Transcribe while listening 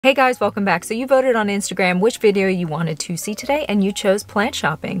Hey guys, welcome back. So you voted on Instagram which video you wanted to see today, and you chose plant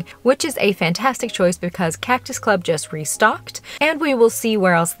shopping, which is a fantastic choice because Cactus Club just restocked, and we will see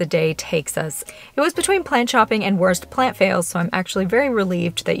where else the day takes us. It was between plant shopping and worst plant fails, so I'm actually very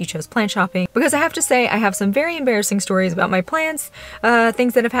relieved that you chose plant shopping because I have to say I have some very embarrassing stories about my plants,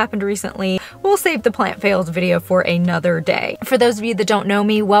 things that have happened recently. We'll save the plant fails video for another day. For those of you that don't know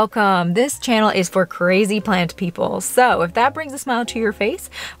me, welcome. This channel is for crazy plant people, so if that brings a smile to your face,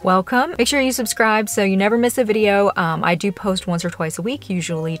 welcome. Make sure you subscribe so you never miss a video. I do post once or twice a week,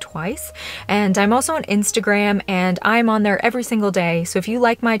 usually twice. And I'm also on Instagram and I'm on there every single day. So if you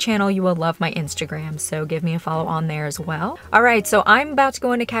like my channel, you will love my Instagram. So give me a follow on there as well. All right, so I'm about to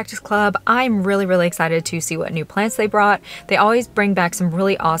go into Cactus Club. I'm really excited to see what new plants they brought. They always bring back some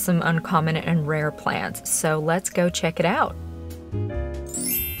really awesome, uncommon, and rare plants. So let's go check it out.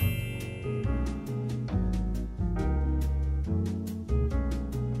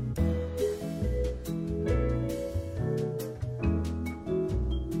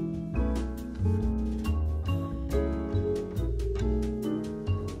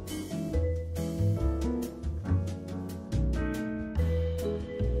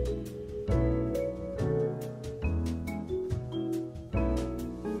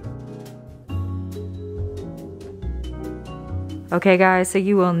 Okay guys, so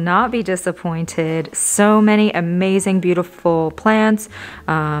you will not be disappointed. So many amazing, beautiful plants,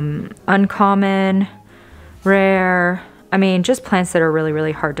 uncommon, rare. I mean, just plants that are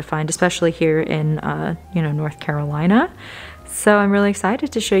really hard to find, especially here in, North Carolina. So I'm really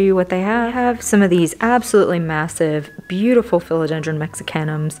excited to show you what they have. I have some of these absolutely massive, beautiful philodendron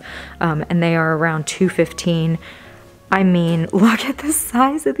mexicanums, and they are around $2.15. I mean, look at the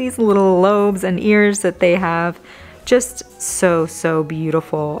size of these little lobes and ears that they have. Just so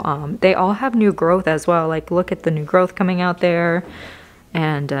beautiful. They all have new growth as well. Like, look at the new growth coming out there.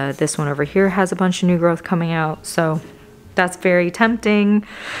 And this one over here has a bunch of new growth coming out. So that's very tempting.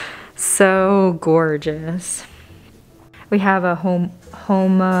 So gorgeous. We have a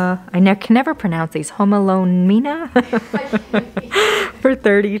I can never pronounce these, Homalomina for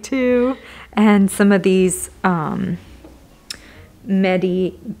 32. And some of these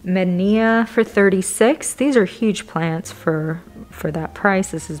Mednia for 36. These are huge plants for that price.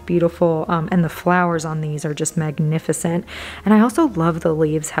 This is beautiful, and the flowers on these are just magnificent. And I also love the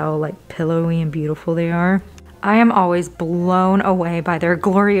leaves, how like pillowy and beautiful they are. I am always blown away by their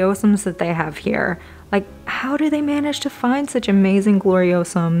gloriosums that they have here. Like, how do they manage to find such amazing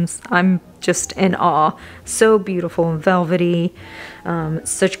gloriosums? I'm just in awe. So beautiful and velvety,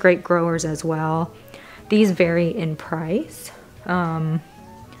 such great growers as well. These vary in price.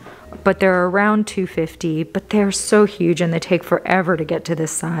 But they're around $2.50, but they're so huge and they take forever to get to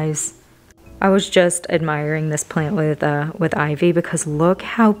this size. I was just admiring this plant with ivy because look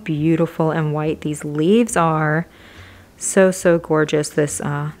how beautiful and white these leaves are. So gorgeous.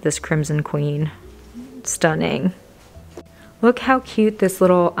 This Crimson Queen, stunning. Look how cute this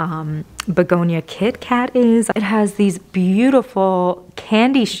little begonia Kit Kat is. It has these beautiful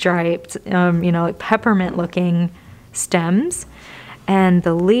candy striped, like peppermint looking stems, and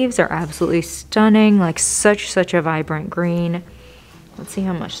the leaves are absolutely stunning, like such a vibrant green. Let's see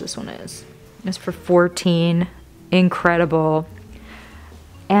how much this one is. It's for $14. Incredible.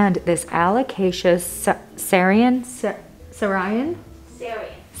 And this Alocasia Sarian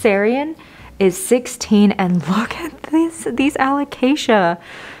is $16, and look at these Alocasia.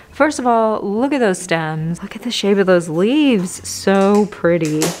 First of all, look at those stems. Look at the shape of those leaves. So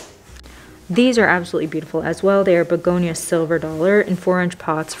pretty. These are absolutely beautiful as well. They are Begonia Silver Dollar in 4-inch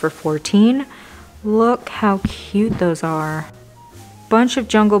pots for $14. Look how cute those are. Bunch of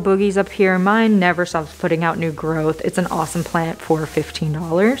jungle boogies up here. Mine never stops putting out new growth. It's an awesome plant for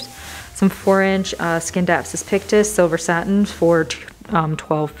 $15. Some 4-inch Scindapsus pictus Silver Satin for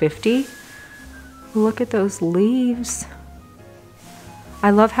 $12.50. Look at those leaves.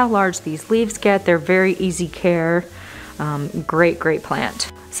 I love how large these leaves get. They're very easy care. Great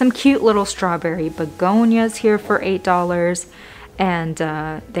plant. Some cute little strawberry begonias here for $8, and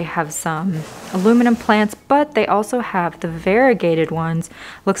they have some aluminum plants, but they also have the variegated ones.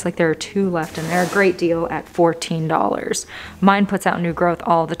 Looks like there are 2 left, and they're a great deal at $14. Mine puts out new growth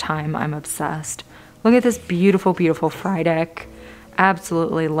all the time. I'm obsessed. Look at this beautiful Frydek.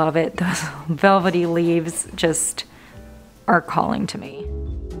 Absolutely love it. Those velvety leaves just are calling to me.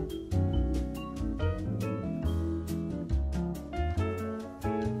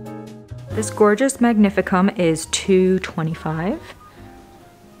 This gorgeous Magnificum is $2.25.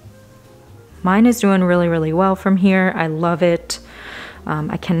 Mine is doing really well from here. I love it.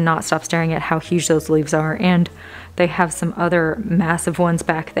 I cannot stop staring at how huge those leaves are, and they have some other massive ones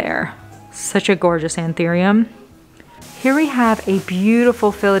back there. Such a gorgeous anthurium. Here we have a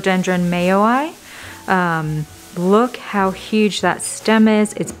beautiful philodendron mayoi. Look how huge that stem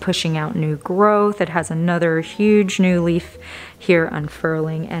is. It's pushing out new growth. It has another huge new leaf here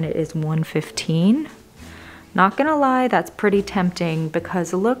unfurling, and it is $115. Not gonna lie, that's pretty tempting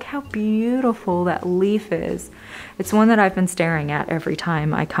because look how beautiful that leaf is. It's one that I've been staring at every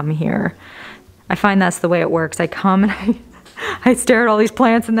time I come here. I find that's the way it works. I come and I stare at all these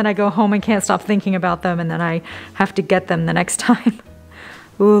plants, and then I go home and can't stop thinking about them, and then I have to get them the next time.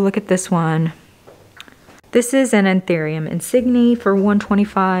 Ooh, look at this one. This is an Anthurium insigne for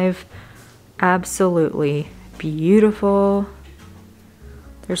 $125. Absolutely beautiful.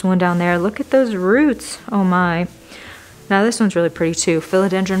 There's one down there. Look at those roots. Oh my. Now this one's really pretty too.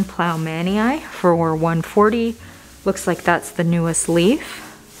 Philodendron ploumanii for $140. Looks like that's the newest leaf.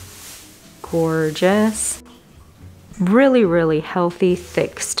 Gorgeous. Really, really healthy,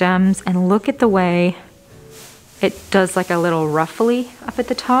 thick stems. And look at the way it does like a little ruffly up at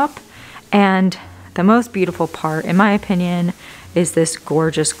the top. And the most beautiful part, in my opinion, is this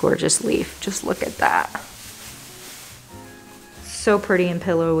gorgeous, gorgeous leaf. Just look at that. So pretty and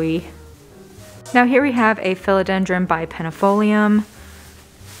pillowy. Now here we have a philodendron bipenifolium.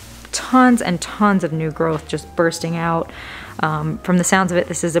 Tons and tons of new growth just bursting out. From the sounds of it,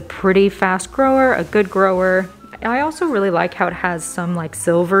 this is a pretty fast grower, a good grower. I also really like how it has some like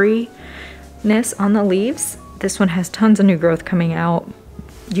silveryness on the leaves. This one has tons of new growth coming out.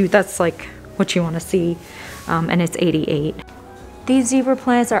 That's like what you want to see, and it's $88. These zebra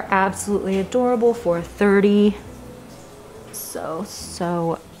plants are absolutely adorable for $30.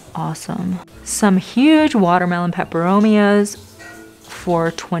 So awesome. Some huge watermelon peperomias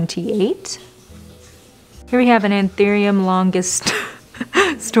for $28. Here we have an Anthurium longest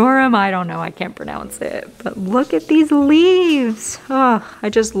storum. I don't know, I can't pronounce it, but look at these leaves. Oh, I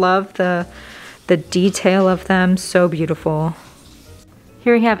just love the detail of them. So beautiful.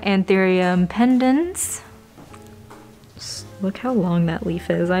 Here we have Anthurium pendens. Just look how long that leaf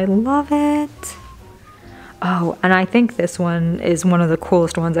is. I love it. Oh, and I think this one is one of the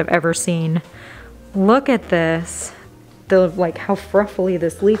coolest ones I've ever seen. Look at this. Like how fruffly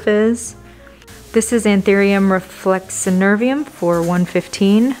this leaf is. This is Anthurium reflexinervium for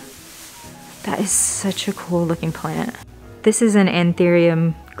 $115. That is such a cool looking plant. This is an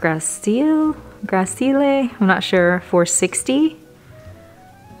Anthurium gracile, I'm not sure, for $60.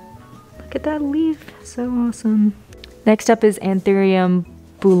 Look at that leaf, so awesome. Next up is Anthurium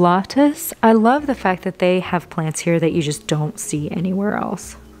bullatus. I love the fact that they have plants here that you just don't see anywhere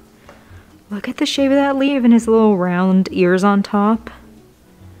else. Look at the shape of that leaf and his little round ears on top.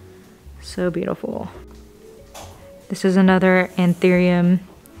 So beautiful. This is another Anthurium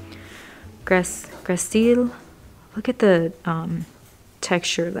gracile. Look at the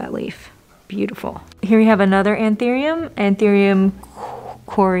texture of that leaf. Beautiful. Here we have another Anthurium, Anthurium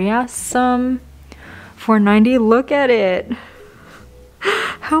coriacum for $90. Look at it.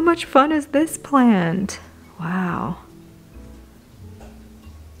 How much fun is this plant? Wow.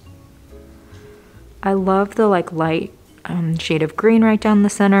 I love the like light shade of green right down the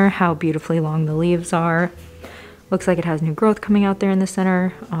center, how beautifully long the leaves are. Looks like it has new growth coming out there in the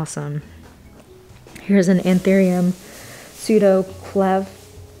center. Awesome. Here's an Anthurium pseudo clev,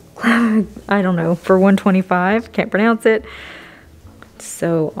 I don't know, for $125. Can't pronounce it.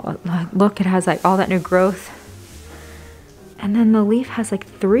 So look, it has like all that new growth. And then the leaf has like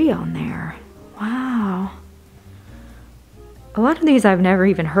 3 on there. Wow. A lot of these I've never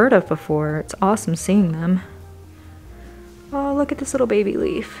even heard of before. It's awesome seeing them. Oh, look at this little baby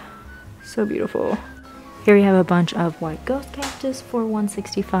leaf. So beautiful. Here we have a bunch of white ghost cactus for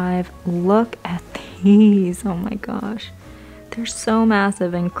 $165. Look at these. Oh my gosh. They're so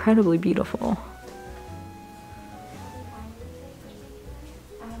massive and incredibly beautiful.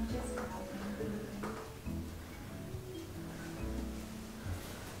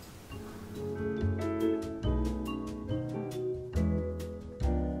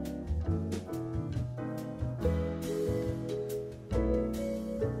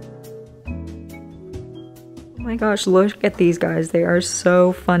 Oh my gosh, look at these guys. They are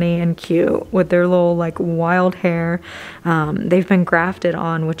so funny and cute with their little like wild hair. They've been grafted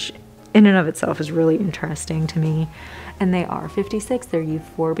on, which in and of itself is really interesting to me. And they are 56. They're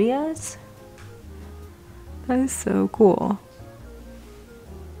euphorbias. That is so cool.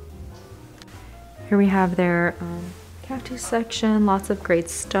 Here we have their cactus section. Lots of great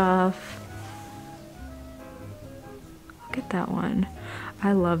stuff. Look at that one.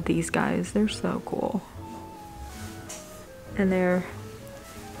 I love these guys. They're so cool. And they're,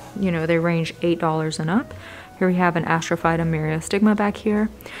 you know, they range $8 and up. Here we have an Astrophytum myriostigma back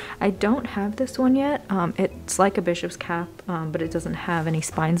here. I don't have this one yet. It's like a bishop's cap, but it doesn't have any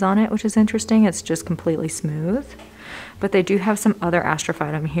spines on it, which is interesting. It's just completely smooth. But they do have some other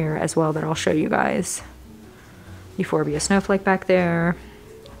Astrophytum here as well that I'll show you guys. Euphorbia snowflake back there.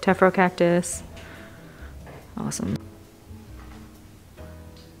 Tephro-cactus. Awesome.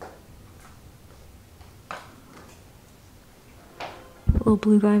 Little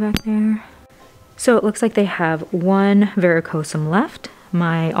blue guy back there. So it looks like they have one Varicosum left,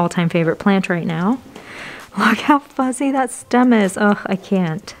 my all-time favorite plant right now. Look how fuzzy that stem is. Oh, I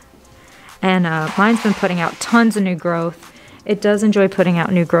can't. And mine's been putting out tons of new growth. It does enjoy putting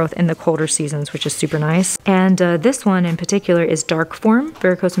out new growth in the colder seasons, which is super nice. And this one in particular is dark form,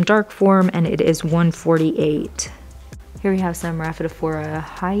 Varicosum dark form, and it is 148. Here we have some Rhaphidophora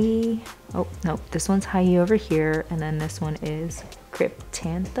Hyee. Oh, no, this one's Hyee over here, and then this one is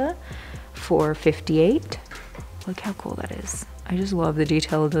Cryptantha for 58. Look how cool that is. I just love the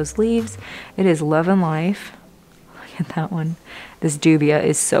detail of those leaves. It is love and life. Look at that one. This dubia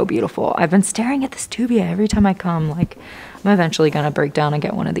is so beautiful. I've been staring at this dubia every time I come. Like, I'm eventually gonna break down and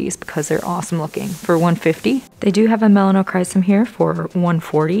get one of these because they're awesome looking. For 150. They do have a Melanochrysum here for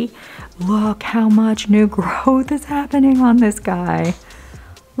 140. Look how much new growth is happening on this guy.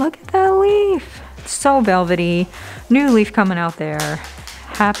 Look at that leaf. It's so velvety. New leaf coming out there.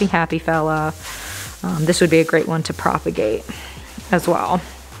 Happy, happy fella. This would be a great one to propagate as well.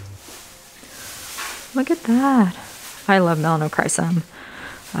 Look at that. I love Melanochrysum.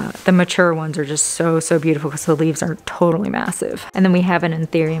 The mature ones are just so, so beautiful because the leaves are totally massive. And then we have an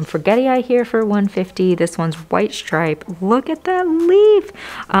Anthurium forgetii here for 150. This one's white stripe. Look at that leaf.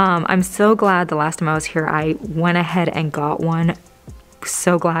 I'm so glad the last time I was here, I went ahead and got one.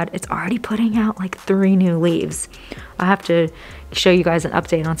 So glad. It's already putting out like 3 new leaves. I'll have to show you guys an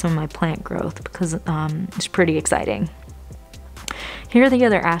update on some of my plant growth because it's pretty exciting. Here are the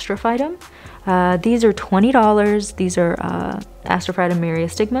other Astrophytum. These are $20. These are Astrophytum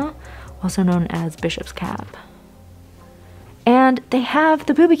myriostigma, also known as bishop's cap. And they have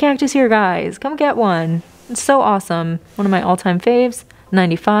the booby cactus here, guys. Come get one. It's so awesome. One of my all-time faves,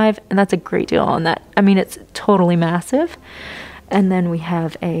 95, and that's a great deal on that. I mean, it's totally massive. And then we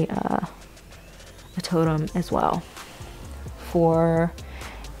have a totem as well for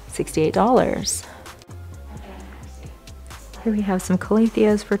 $68. Here we have some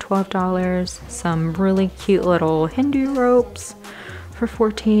calatheas for $12, some really cute little Hindu ropes for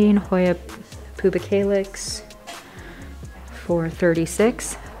 $14, Hoya pubicalix for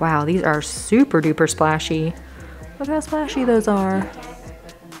 $36. Wow, these are super duper splashy. Look how splashy those are.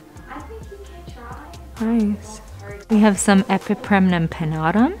 Nice. We have some Epipremnum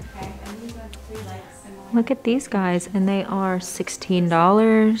pinnatum. Look at these guys, and they are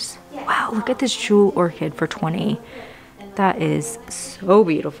 $16. Wow, look at this jewel orchid for $20. That is so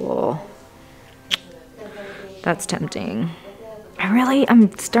beautiful. That's tempting.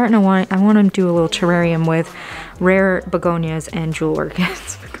 I'm starting to I want to do a little terrarium with rare begonias and jewel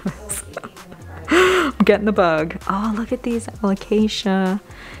orchids because I'm getting the bug. Oh, look at these alocasia.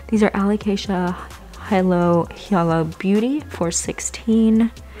 These are alocasia Hyalo Beauty for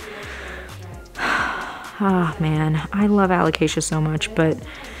 $16. Oh man, I love alocasia so much, but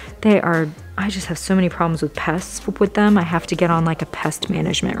I just have so many problems with pests with them. I have to get on like a pest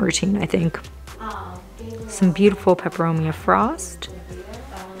management routine, I think. Some beautiful Peperomia frost.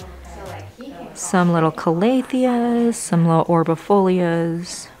 Some little calatheas, some little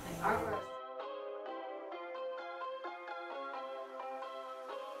orbifolias.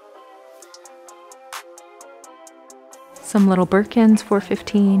 Some little Birkins for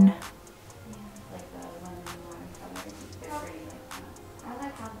 $15.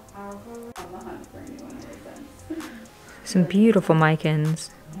 Some beautiful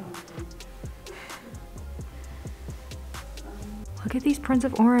Micans. Look at these Prince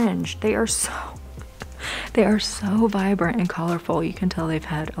of Orange. They are so vibrant and colorful. You can tell they've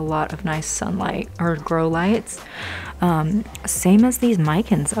had a lot of nice sunlight or grow lights. Same as these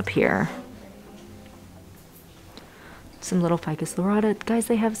Micans up here. Some little Ficus lorata. Guys,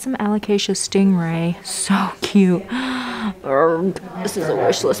 they have some Alocasia stingray. So cute. This is a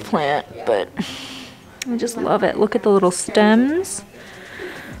wish list plant, but I just love it. Look at the little stems.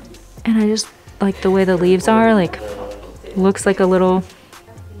 And I just like the way the leaves are. Like, looks like a little...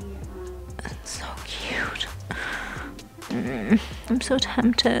 It's so cute. I'm so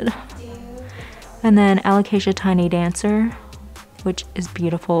tempted. And then Alocasia Tiny Dancer, which is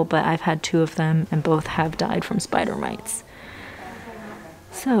beautiful, but I've had 2 of them and both have died from spider mites.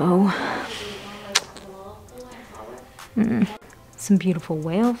 So, some beautiful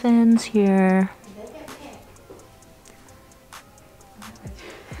whale fins here.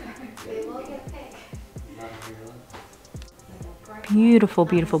 Beautiful,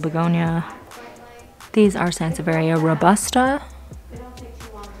 beautiful begonia. These are Sansevieria robusta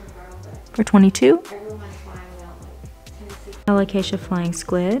for $22. Alocasia flying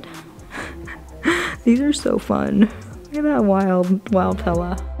squid. These are so fun. Look at that wild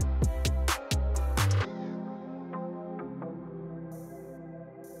fella.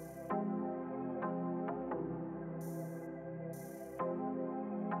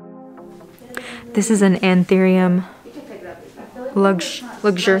 This is an Anthurium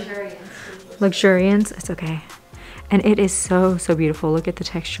luxurians. It's okay. And it is so, so beautiful. Look at the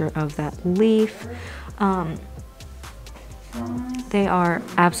texture of that leaf. They are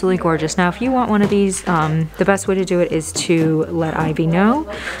absolutely gorgeous. Now, if you want one of these, the best way to do it is to let Ivy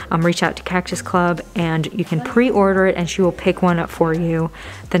know. Reach out to Cactus Club and you can pre-order it and she will pick one up for you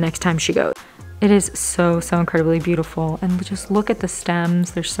the next time she goes. It is so, so incredibly beautiful. And just look at the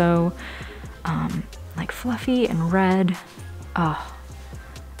stems. They're so like fluffy and red. Oh,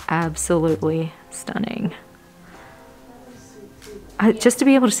 absolutely stunning. Just to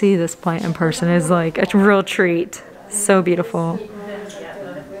be able to see this plant in person is like a real treat. So beautiful.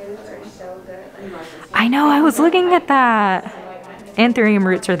 I know, I was looking at that. Anthurium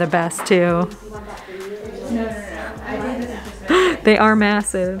roots are the best too. They are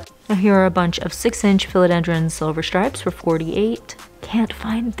massive. Now here are a bunch of 6-inch philodendron silver stripes for $48. Can't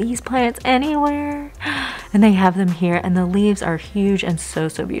find these plants anywhere. And they have them here and the leaves are huge and so,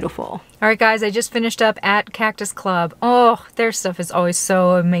 so beautiful. All right guys, I just finished up at Cactus Club. Oh, their stuff is always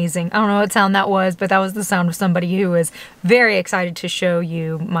so amazing. I don't know what sound that was, but that was the sound of somebody who is very excited to show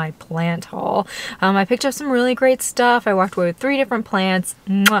you my plant haul. I picked up some really great stuff. I walked away with 3 different plants.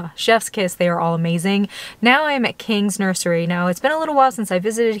 Mwah, chef's kiss, they are all amazing. Now I'm at King's Nursery. Now it's been a little while since I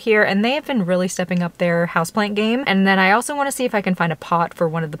visited here and they have been really stepping up their houseplant game. And then I also want to see if I can find a pot for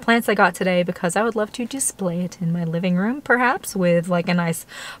one of the plants I got today because I would love to display it in my living room perhaps with like a nice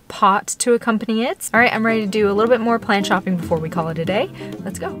pot to accompany it. All right, I'm ready to do a little bit more plant shopping before we call it a day.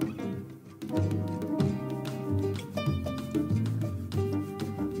 Let's go.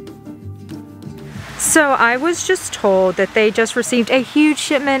 So I was just told that they just received a huge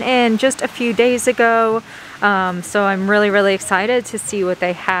shipment in just a few days ago. So I'm really, really excited to see what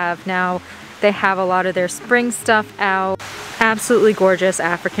they have now. They have a lot of their spring stuff out. Absolutely gorgeous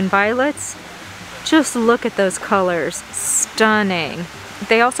African violets. Just look at those colors, stunning.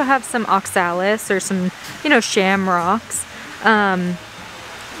 They also have some oxalis or some, you know, shamrocks.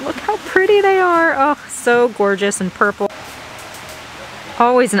 Look how pretty they are. Oh, so gorgeous and purple.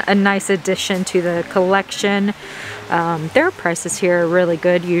 Always a nice addition to the collection. Their prices here are really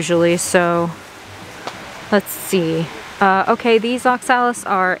good usually, so let's see. Okay, these oxalis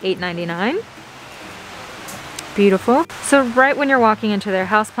are $8.99. Beautiful. So right when you're walking into their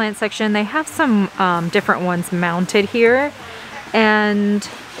houseplant section, they have some different ones mounted here. And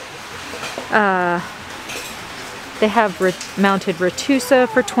they have mounted Retusa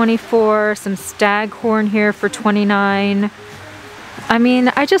for $24, some staghorn here for $29. I mean,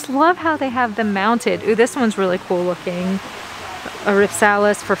 I just love how they have them mounted. Ooh, this one's really cool looking. A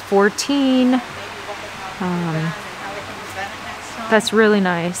Ripsalis for $14. That's really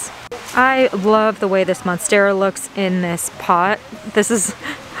nice. I love the way this Monstera looks in this pot.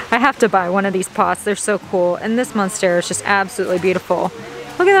 I have to buy one of these pots. They're so cool. And this Monstera is just absolutely beautiful.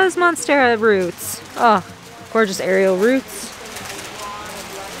 Look at those Monstera roots. Oh, gorgeous aerial roots.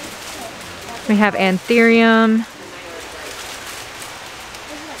 We have Anthurium.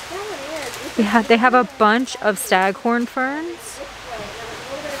 They have a bunch of staghorn ferns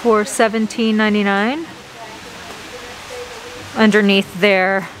for $17.99. Underneath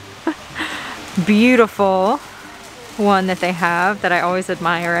their beautiful one that they have that I always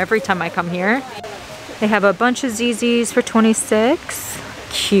admire every time I come here. They have a bunch of ZZs for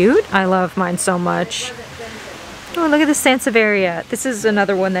 $26. Cute. I love mine so much. Oh, look at the Sansevieria. This is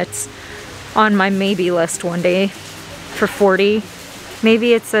another one that's on my maybe list one day for $40.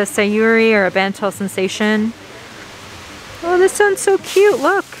 Maybe it's a Sayuri or a Bantel Sensation. Oh, this one's so cute.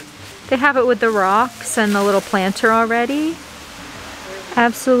 Look. They have it with the rocks and the little planter already.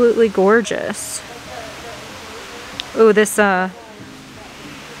 Absolutely gorgeous. Oh, this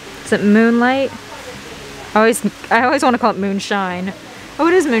is it Moonlight? I always want to call it Moonshine. Oh,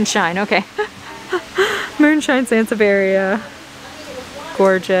 it is Moonshine. Okay. Moonshine Sansevieria.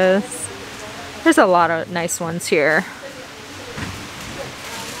 Gorgeous. There's a lot of nice ones here.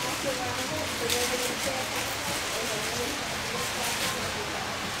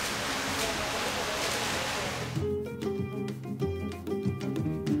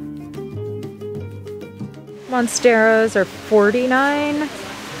 Monsteras are $49.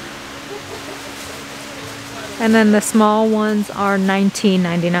 And then the small ones are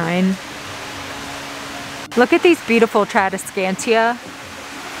 $19.99. Look at these beautiful Tradescantia.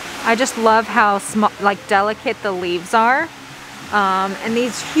 I just love how small, like delicate the leaves are. And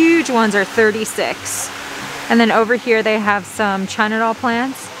these huge ones are $36. And then over here they have some China doll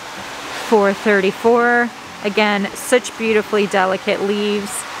plants for $34. Again, such beautifully delicate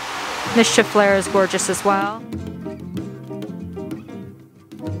leaves. This Chiflera is gorgeous as well.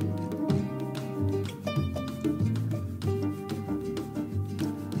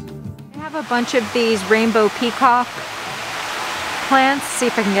 I have a bunch of these rainbow peacock plants. See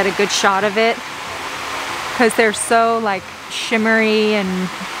if I can get a good shot of it, because they're so like shimmery and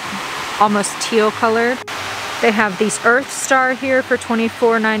almost teal colored. They have these Earth Star here for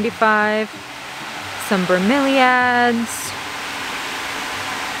 $24.95. Some bromeliads.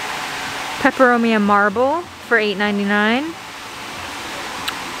 Peperomia marble for $8.99.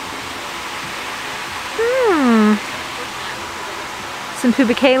 Some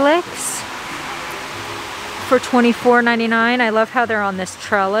Pubicalyx for $24.99. I love how they're on this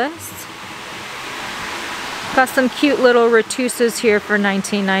trellis. Got some cute little retusas here for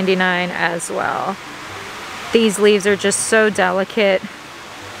 $19.99 as well. These leaves are just so delicate.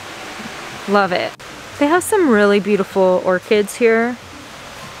 Love it. They have some really beautiful orchids here.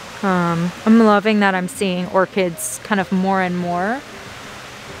 I'm loving that I'm seeing orchids kind of more and more.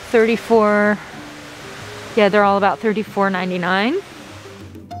 34, yeah, they're all about $34.99.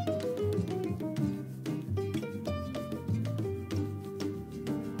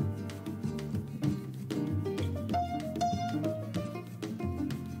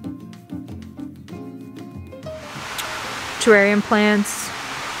 Terrarium plants,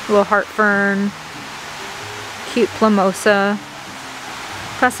 little heart fern, cute plumosa.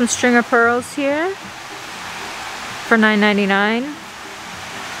 Got some string of pearls here for $9.99.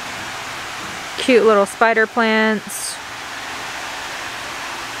 Cute little spider plants.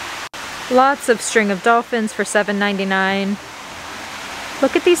 Lots of string of dolphins for $7.99.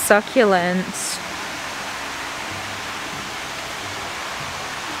 Look at these succulents.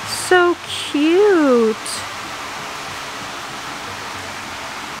 So cute.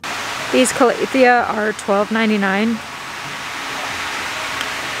 These calathea are $12.99.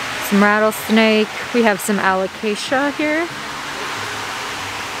 Some rattlesnake. We have some alocasia here.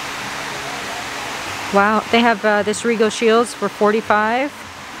 Wow, they have this Regal Shields for $45.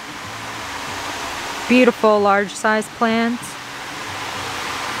 Beautiful large size plants.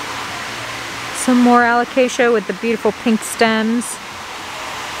 Some more alocasia with the beautiful pink stems.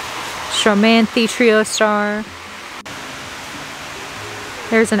 Stromanthe Trio Star.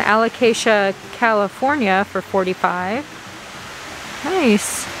 There's an Alocasia California for $45.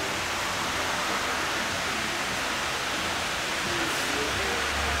 Nice.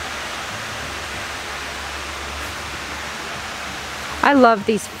 I love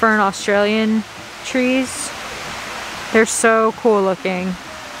these Fern Australian trees. They're so cool looking.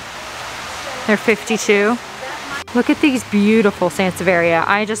 They're $52. Look at these beautiful Sansevieria.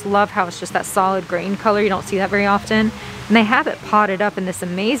 I just love how it's just that solid green color. You don't see that very often. And they have it potted up in this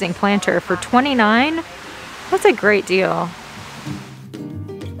amazing planter for $29. That's a great deal.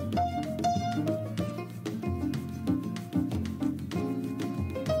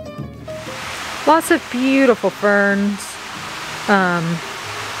 Lots of beautiful ferns.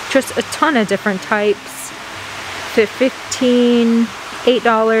 Just a ton of different types. $15,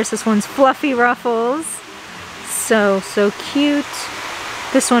 $8. This one's Fluffy Ruffles. So cute.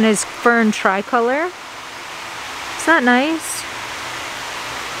 This one is Fern Tricolor. Is that nice?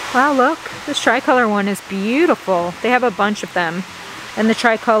 Wow, look. This tricolor one is beautiful. They have a bunch of them. And the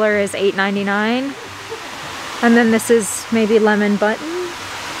tricolor is $8.99. And then this is maybe lemon button.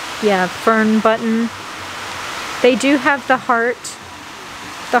 Yeah, fern button. They do have the heart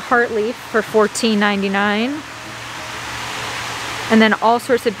leaf for $14.99. And then all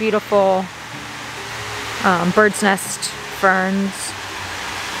sorts of beautiful bird's nest ferns.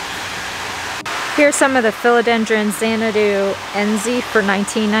 Here's some of the philodendron Xanadu Enzi for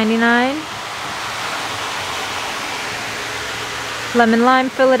 $19.99. Lemon lime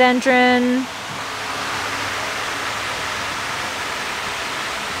philodendron.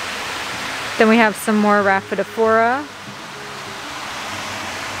 Then we have some more Rhaphidophora.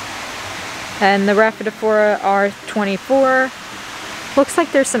 And the Rhaphidophora are $24. Looks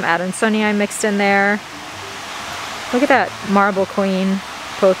like there's some Adansonii mixed in there. Look at that marble queen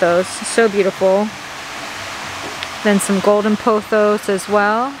pothos, so beautiful. Then some golden pothos as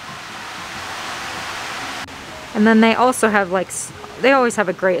well. And then they also have they always have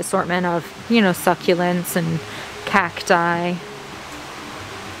a great assortment of, you know, succulents and cacti.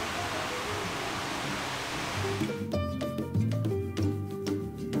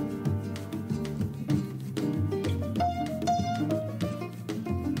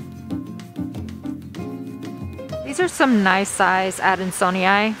 are some nice size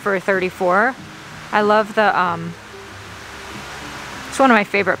Adansonii for $34. I love the, it's one of my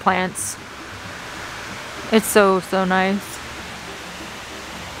favorite plants. It's so nice.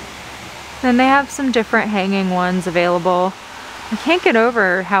 Then they have some different hanging ones available. I can't get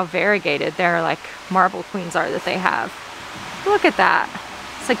over how variegated their like marble queens are that they have. Look at that.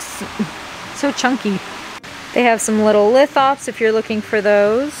 It's like so chunky. They have some little lithops if you're looking for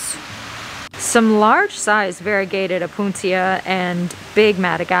those. Some large size variegated Opuntia and big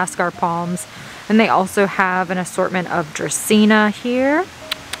Madagascar palms. And they also have an assortment of Dracaena here.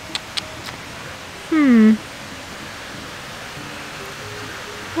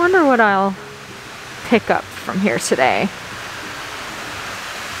 Wonder what I'll pick up from here today.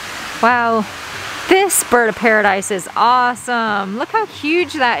 Wow, this bird of paradise is awesome. Look how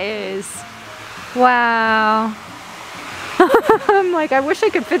huge that is. Wow. I'm like, I wish I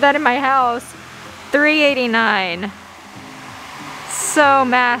could fit that in my house. $3.89. So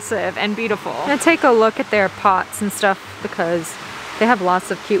massive and beautiful. I'm gonna take a look at their pots and stuff because they have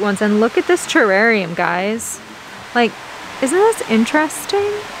lots of cute ones. And look at this terrarium, guys. Like, isn't this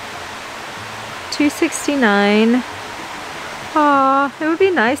interesting? $2.69. Aw, it would be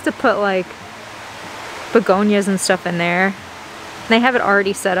nice to put like begonias and stuff in there. They have it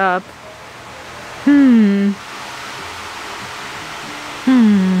already set up.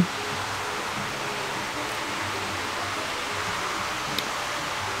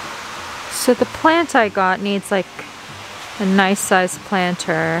 So the plant I got needs like a nice size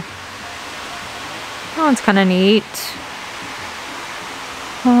planter. That one's kind of neat.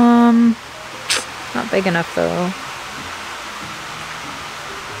 Not big enough though.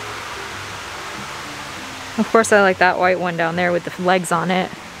 Of course I like that white one down there with the legs on it.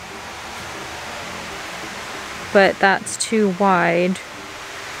 But that's too wide.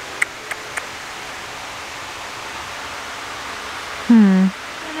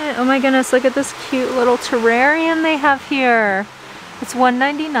 Oh my goodness, look at this cute little terrarium they have here. It's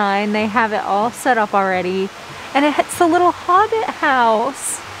 $1.99. They have it all set up already. And it's a little hobbit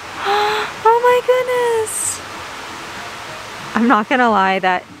house. Oh my goodness. I'm not gonna lie,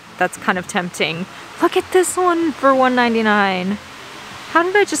 that's kind of tempting. Look at this one for $1.99. How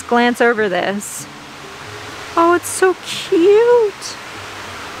did I just glance over this? Oh, it's so cute.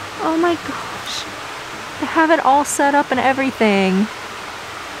 Oh my gosh. They have it all set up and everything.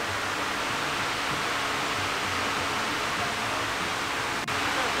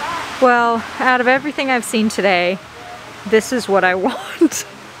 Well, out of everything I've seen today, this is what I want.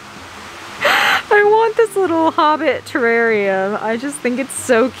 I want this little hobbit terrarium. I just think it's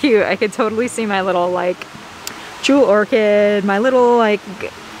so cute. I could totally see my little like jewel orchid, my little like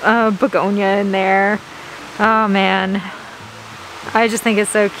begonia in there. Oh man, I just think it's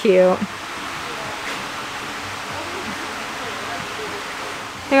so cute.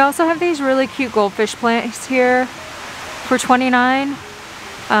 They also have these really cute goldfish plants here for $29.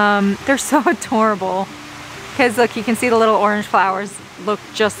 They're so adorable because look, you can see the little orange flowers look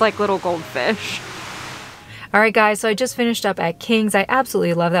just like little goldfish. Alright guys, so I just finished up at King's. I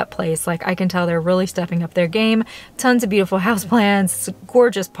absolutely love that place. Like, I can tell they're really stepping up their game. Tons of beautiful houseplants,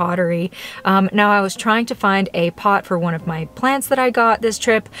 gorgeous pottery. Now I was trying to find a pot for one of my plants that I got this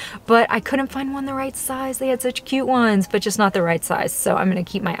trip, but I couldn't find one the right size. They had such cute ones, but just not the right size. So I'm gonna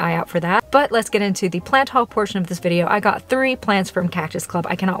keep my eye out for that. But let's get into the plant haul portion of this video. I got 3 plants from Cactus Club.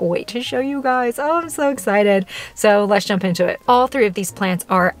 I cannot wait to show you guys. Oh, I'm so excited. So let's jump into it. All 3 of these plants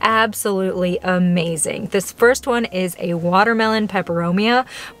are absolutely amazing. This first one is a watermelon peperomia,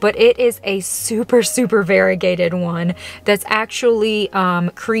 but it is a super variegated one that's actually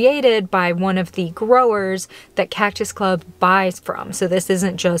created by one of the growers that Cactus Club buys from. So this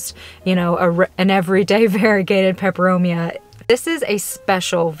isn't just, you know, an everyday variegated peperomia. This is a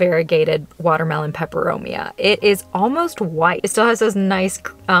special variegated watermelon peperomia. It is almost white. It still has those nice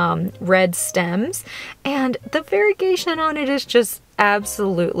red stems, and the variegation on it is just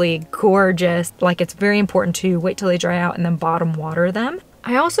absolutely gorgeous. Like, it's very important to wait till they dry out and then bottom water them.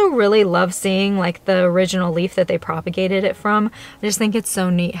 I also really love seeing like the original leaf that they propagated it from. I just think it's so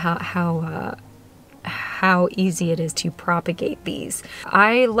neat how easy it is to propagate these.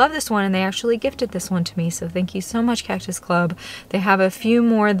 I love this one, and they actually gifted this one to me, so thank you so much, Cactus Club. They have a few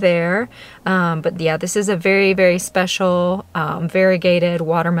more there, but yeah, this is a very special variegated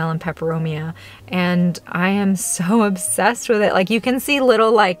watermelon peperomia, and I am so obsessed with it. Like, you can see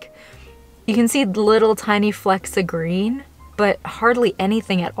little tiny flecks of green, but hardly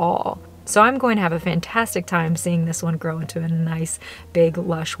anything at all. So I'm going to have a fantastic time seeing this one grow into a nice, big,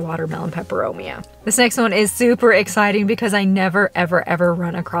 lush watermelon peperomia. This next one is super exciting because I never, ever, ever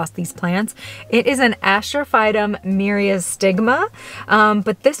run across these plants. It is an Astrophytum myriastigma,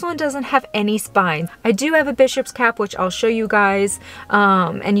 but this one doesn't have any spines. I do have a bishop's cap, which I'll show you guys,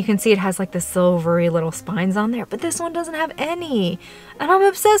 and you can see it has like the silvery little spines on there, but this one doesn't have any, and I'm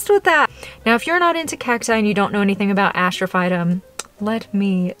obsessed with that. Now, if you're not into cacti and you don't know anything about Astrophytum, let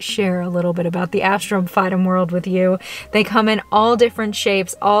me share a little bit about the Astrophytum world with you. They come in all different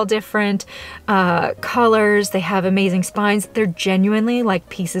shapes, all different colors. They have amazing spines. They're genuinely like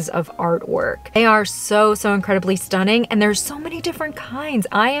pieces of artwork. They are so, so incredibly stunning, and there's so many different kinds.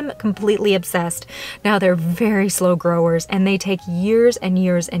 I am completely obsessed. Now, they're very slow growers, and they take years and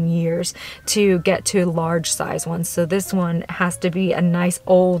years and years to get to large size ones. So this one has to be a nice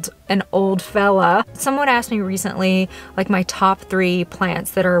old fella. Someone asked me recently, like, my top 3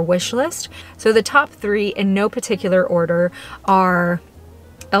 plants that are wish list. So the top 3 in no particular order are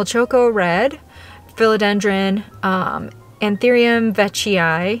El Choco Red, Philodendron, Anthurium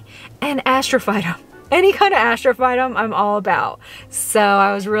veitchii, and Astrophytum. Any kind of Astrophytum I'm all about. So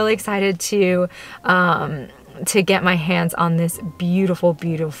I was really excited to get my hands on this beautiful,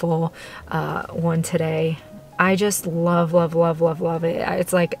 beautiful one today. I just love, love, love, love, love it.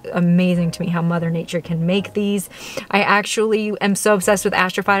 It's like amazing to me how Mother Nature can make these. I actually am so obsessed with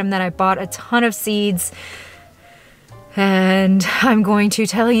Astrophytum that I bought a ton of seeds, and I'm going to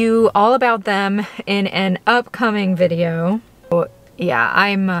tell you all about them in an upcoming video. Yeah,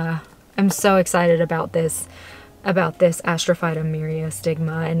 I'm so excited about this Astrophytum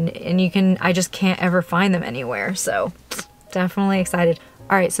myriastigma, and I just can't ever find them anywhere, so definitely excited.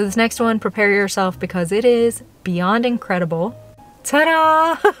 All right, so this next one, prepare yourself because it is beyond incredible.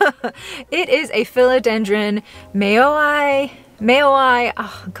 Ta-da! It is a Philodendron Mayoi.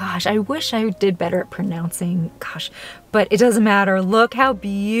 Oh gosh, I wish I did better at pronouncing, but it doesn't matter. Look how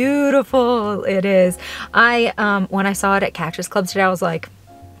beautiful it is. When I saw it at Cactus Club today, I was like,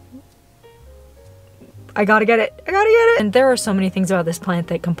 I gotta get it. I gotta get it. And there are so many things about this plant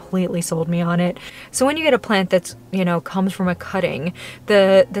that completely sold me on it. So when you get a plant that's, comes from a cutting,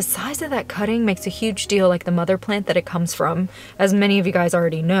 the size of that cutting makes a huge deal, like the mother plant that it comes from, as many of you guys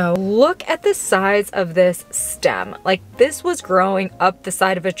already know. Look at the size of this stem. Like, this was growing up the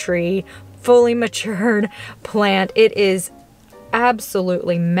side of a tree, fully matured plant. It is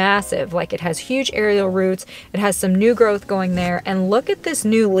absolutely massive. Like, it has huge aerial roots. It has some new growth going there. And look at this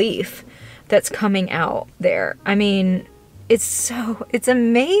new leaf that's coming out there. I mean, it's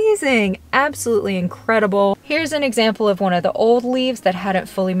amazing, absolutely incredible. Here's an example of one of the old leaves that hadn't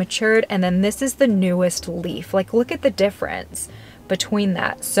fully matured, and then this is the newest leaf. Like, look at the difference between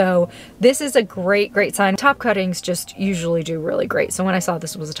that. So this is a great, great sign. Top cuttings just usually do really great. So when I saw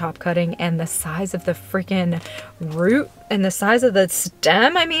this was a top cutting, and the size of the freaking root and the size of the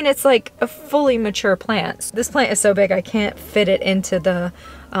stem, I mean, it's like a fully mature plant. This plant is so big I can't fit it into the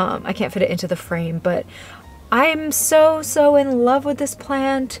frame, but I'm so, so in love with this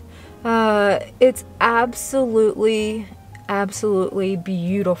plant. It's absolutely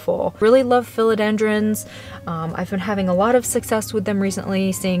beautiful. Really love philodendrons. I've been having a lot of success with them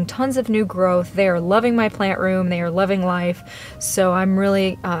recently, seeing tons of new growth. They are loving my plant room. They are loving life. So I'm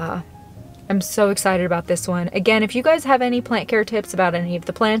really, I'm so excited about this one. Again, if you guys have any plant care tips about any of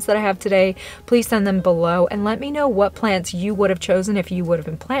the plants that I have today, please send them below and let me know what plants you would have chosen if you would have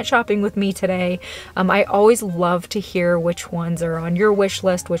been plant shopping with me today. I always love to hear which ones are on your wish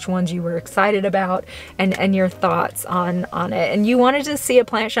list, which ones you were excited about, and your thoughts on it. And you wanted to see a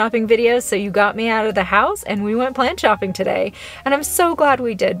plant shopping video, so you got me out of the house and we went plant shopping today. And I'm so glad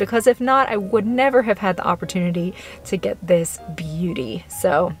we did, because if not, I would never have had the opportunity to get this beauty.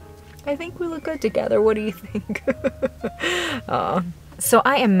 So I think we look good together. What do you think? So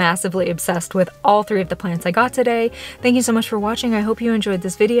I am massively obsessed with all 3 of the plants I got today. Thank you so much for watching. I hope you enjoyed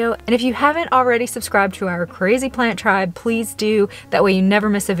this video. And if you haven't already subscribed to our crazy plant tribe, please do. That way you never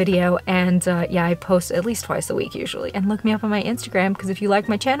miss a video. And yeah, I post at least twice a week usually. And look me up on my Instagram, because if you like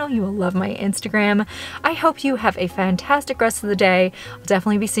my channel, you will love my Instagram. I hope you have a fantastic rest of the day. I'll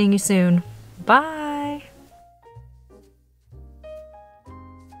definitely be seeing you soon. Bye.